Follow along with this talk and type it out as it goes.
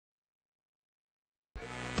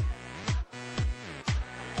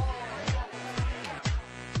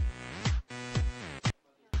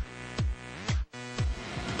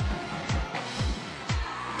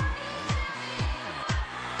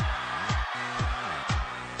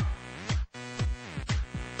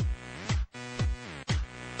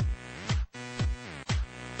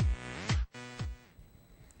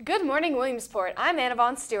Good morning, Williamsport. I'm Anna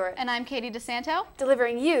Vaughn Stewart. And I'm Katie DeSanto.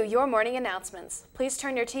 Delivering you your morning announcements. Please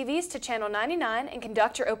turn your TVs to channel 99 and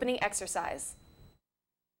conduct your opening exercise.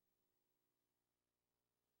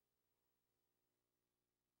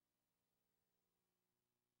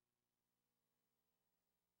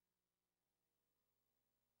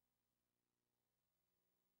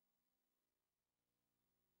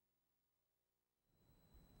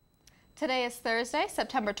 Today is Thursday,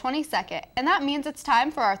 September 22nd, and that means it's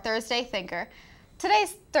time for our Thursday Thinker.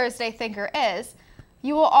 Today's Thursday Thinker is,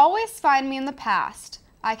 you will always find me in the past.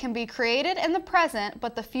 I can be created in the present,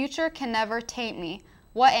 but the future can never taint me.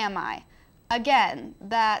 What am I? Again,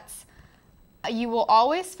 that's, you will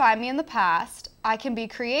always find me in the past. I can be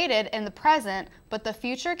created in the present, but the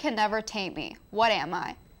future can never taint me. What am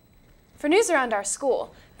I? For news around our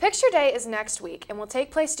school, Picture Day is next week and will take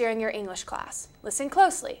place during your English class. Listen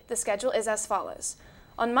closely. The schedule is as follows.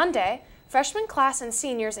 On Monday, freshman class and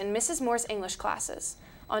seniors in Mrs. Moore's English classes.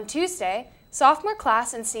 On Tuesday, sophomore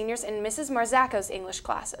class and seniors in Mrs. Marzacco's English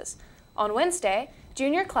classes. On Wednesday,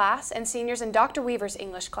 junior class and seniors in Dr. Weaver's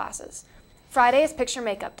English classes. Friday is Picture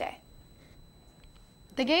Makeup Day.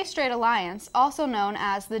 The Gay Straight Alliance, also known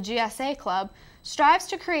as the GSA Club, strives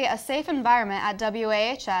to create a safe environment at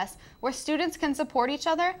WHS where students can support each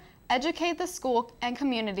other, educate the school and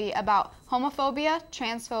community about homophobia,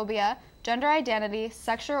 transphobia, gender identity,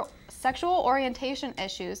 sexual orientation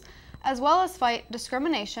issues, as well as fight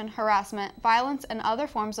discrimination, harassment, violence, and other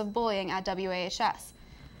forms of bullying at WHS.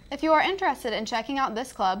 If you are interested in checking out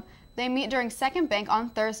this club, they meet during Second Bank on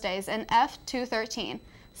Thursdays in F213.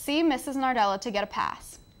 See Mrs. Nardella to get a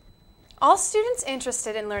pass. All students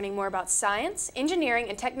interested in learning more about science, engineering,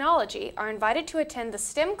 and technology are invited to attend the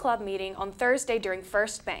STEM Club meeting on Thursday during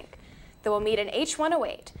First Bank. They will meet in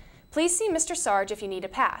H108. Please see Mr. Sarge if you need a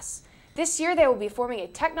pass. This year they will be forming a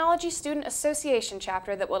Technology Student Association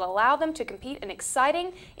chapter that will allow them to compete in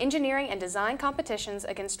exciting engineering and design competitions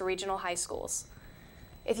against regional high schools.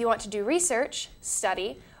 If you want to do research,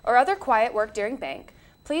 study, or other quiet work during bank,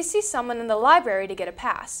 please see someone in the library to get a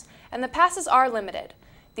pass, and the passes are limited.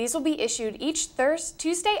 These will be issued each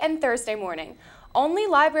Tuesday and Thursday morning. Only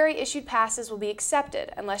library-issued passes will be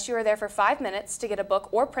accepted unless you are there for 5 minutes to get a book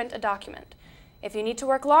or print a document. If you need to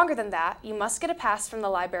work longer than that, you must get a pass from the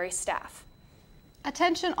library staff.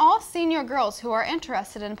 Attention all senior girls who are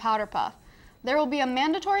interested in Powder Puff. There will be a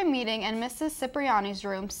mandatory meeting in Mrs. Cipriani's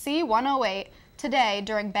room C108 today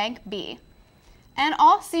during Bank B. And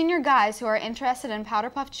all senior guys who are interested in Powder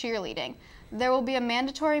Puff cheerleading. There will be a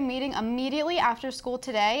mandatory meeting immediately after school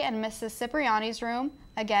today in Mrs. Cipriani's room,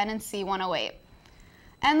 again in C108.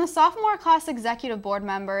 And the sophomore class executive board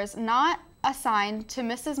members not assigned to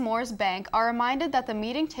Mrs. Moore's bank are reminded that the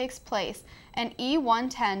meeting takes place in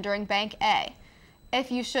E110 during Bank A.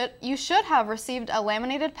 If you should have received a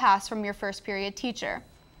laminated pass from your first period teacher.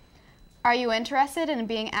 Are you interested in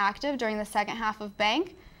being active during the second half of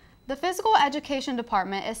Bank? The Physical Education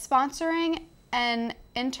Department is sponsoring an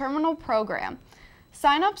intramural program.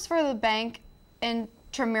 Sign-ups for the bank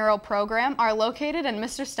intramural program are located in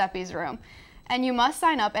Mr. Steppe's room, and you must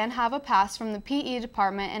sign up and have a pass from the PE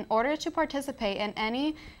department in order to participate in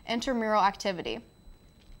any intramural activity.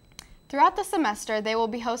 Throughout the semester, they will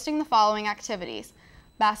be hosting the following activities: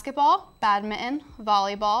 basketball, badminton,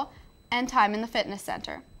 volleyball, and time in the fitness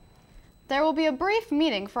center. There will be a brief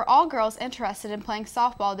meeting for all girls interested in playing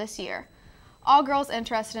softball this year, all girls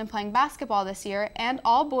interested in playing basketball this year, and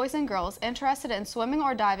all boys and girls interested in swimming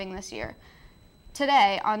or diving this year.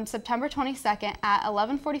 Today, on September 22nd at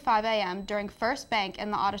 11:45 a.m. during First Bank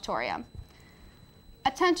in the auditorium.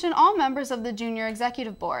 Attention all members of the Junior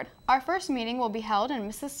Executive Board. Our first meeting will be held in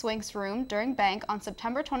Mrs. Swink's room during Bank on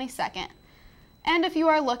September 22nd. And if you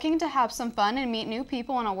are looking to have some fun and meet new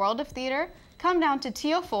people in a world of theater, come down to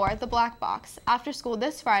TO4, the Black Box, after school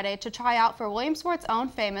this Friday to try out for Williamsport's own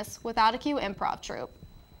famous Without a Cue improv troupe.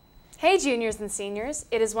 Hey juniors and seniors,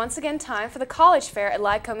 it is once again time for the college fair at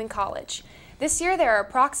Lycoming College. This year there are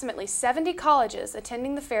approximately 70 colleges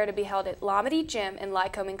attending the fair to be held at Lomedy Gym in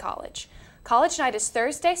Lycoming College. College night is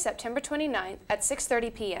Thursday, September 29th at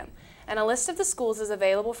 6:30 p.m., and a list of the schools is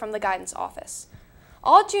available from the guidance office.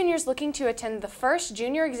 All juniors looking to attend the first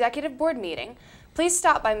Junior Executive Board meeting, please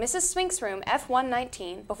stop by Mrs. Swink's room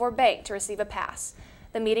F119 before Bank to receive a pass.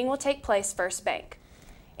 The meeting will take place First Bank.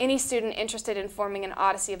 Any student interested in forming an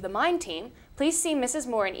Odyssey of the Mind team, please see Mrs.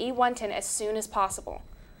 Moore in E110 as soon as possible.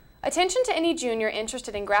 Attention to any junior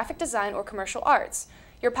interested in graphic design or commercial arts.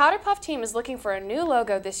 Your Powder Puff team is looking for a new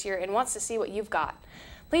logo this year and wants to see what you've got.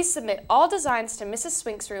 Please submit all designs to Mrs.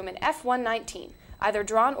 Swink's room in F119, either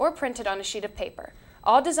drawn or printed on a sheet of paper.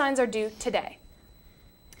 All designs are due today.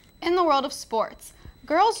 In the world of sports,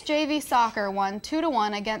 Girls JV soccer won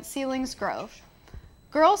 2-1 against Sealings Grove.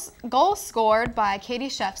 Girls goal scored by Katie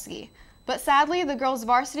Shefsky, but sadly the girls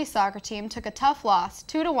varsity soccer team took a tough loss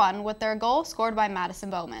 2-1 with their goal scored by Madison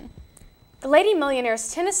Bowman. The Lady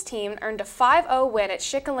Millionaires tennis team earned a 5-0 win at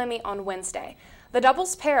Shikellamy on Wednesday. The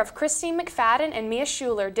doubles pair of Christine McFadden and Mia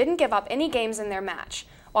Schuler didn't give up any games in their match,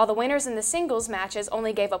 while the winners in the singles matches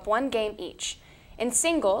only gave up one game each. In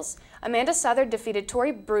singles, Amanda Southard defeated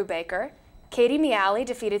Tori Brubaker, Katie Miali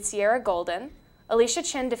defeated Sierra Golden, Alicia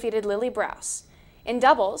Chen defeated Lily Browse. In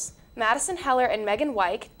doubles, Madison Heller and Megan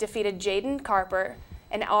Wyke defeated Jaden Carper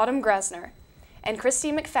and Autumn Gresner, and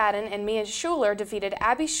Christine McFadden and Mia Schuler defeated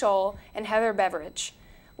Abby Scholl and Heather Beveridge.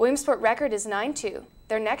 Williamsport record is 9-2.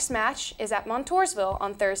 Their next match is at Montoursville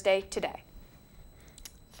on Thursday today.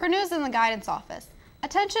 For news in the guidance office,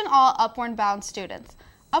 attention all Upward Bound students.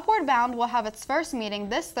 Upward Bound will have its first meeting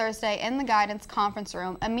this Thursday in the guidance conference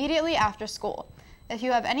room immediately after school. If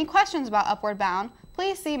you have any questions about Upward Bound,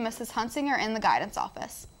 please see Mrs. Hunsinger in the guidance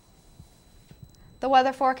office. The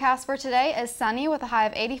weather forecast for today is sunny with a high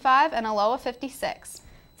of 85 and a low of 56.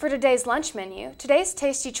 For today's lunch menu, today's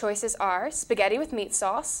tasty choices are spaghetti with meat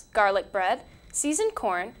sauce, garlic bread, seasoned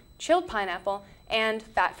corn, chilled pineapple, and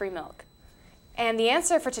fat-free milk. And the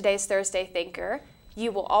answer for today's Thursday Thinker: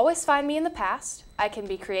 you will always find me in the past, I can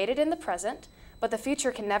be created in the present, but the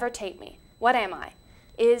future can never take me. What am I?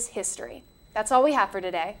 Is history. That's all we have for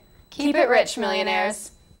today. Keep it rich,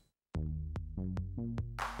 millionaires.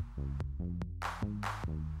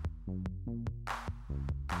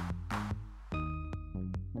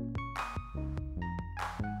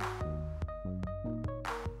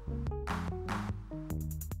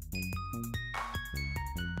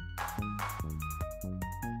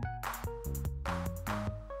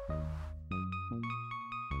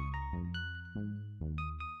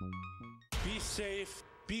 Be safe,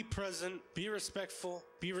 be present, be respectful,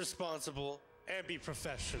 be responsible, and be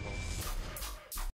professional.